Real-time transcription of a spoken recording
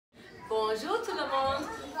Bonjour tout le monde.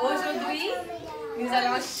 Aujourd'hui, nous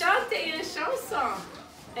allons chanter une chanson.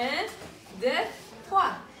 1, 2, 3.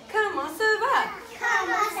 Comment ça va?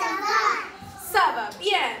 Comment ça va? Ça va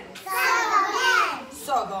bien. Ça va bien.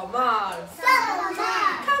 Ça va mal. Ça va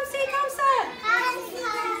mal. Comme ci, comme ça. Comme ci,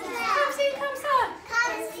 comme ça. Comme ci, comme ça.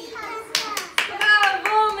 Comme ci, comme ça.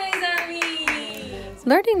 Bravo, mes amis.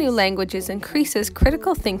 Learning new languages increases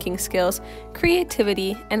critical thinking skills,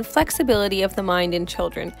 creativity, and flexibility of the mind in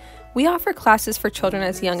children. We offer classes for children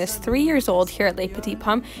as young as 3 years old here at Les Petits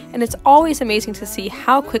Pommes, and it's always amazing to see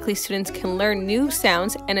how quickly students can learn new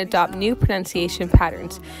sounds and adopt new pronunciation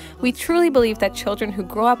patterns. We truly believe that children who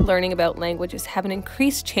grow up learning about languages have an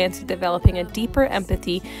increased chance of developing a deeper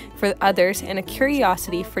empathy for others and a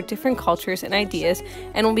curiosity for different cultures and ideas,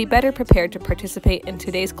 and will be better prepared to participate in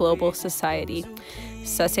today's global society.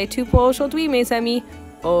 Ça c'est tout pour aujourd'hui, mes amis.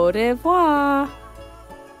 Au revoir!